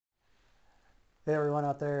Hey everyone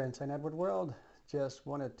out there in St. Edward World, just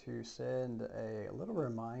wanted to send a little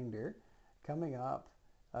reminder. Coming up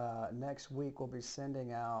next week, we'll be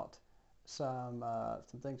sending out some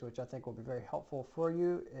things which I think will be very helpful for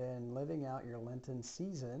you in living out your Lenten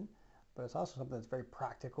season, but it's also something that's very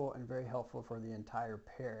practical and very helpful for the entire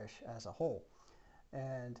parish as a whole.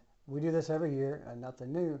 And we do this every year, and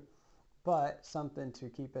nothing new, but something to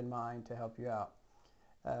keep in mind to help you out.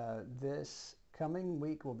 This coming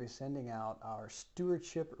week, we'll be sending out our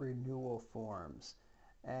stewardship renewal forms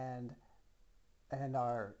and and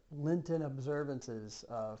our Lenten observances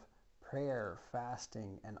of prayer,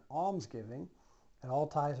 fasting, and almsgiving. It all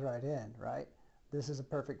ties right in, right? This is a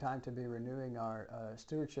perfect time to be renewing our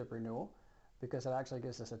stewardship renewal because it actually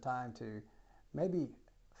gives us a time to maybe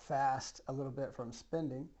fast a little bit from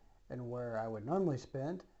spending and where I would normally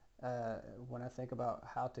spend when I think about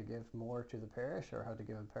how to give more to the parish or how to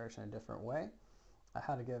give the parish in a different way,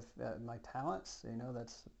 how to give my talents,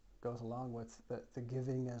 that goes along with the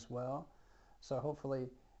giving as well. So hopefully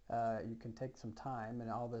you can take some time,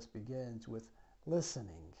 and all this begins with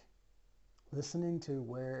listening. Listening to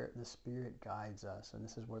where the Spirit guides us. And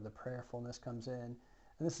this is where the prayerfulness comes in.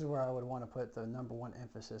 And this is where I would want to put the number one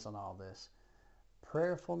emphasis on all this.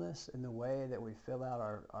 Prayerfulness in the way that we fill out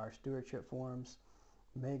our stewardship forms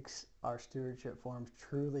makes our stewardship forms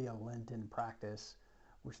truly a Lenten practice,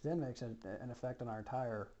 which then makes an effect on our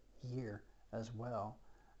entire year as well.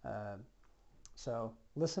 Uh, so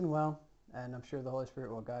listen well, and I'm sure the Holy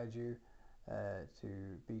Spirit will guide you to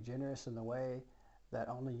be generous in the way that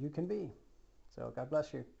only you can be. So God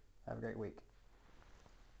bless you. Have a great week.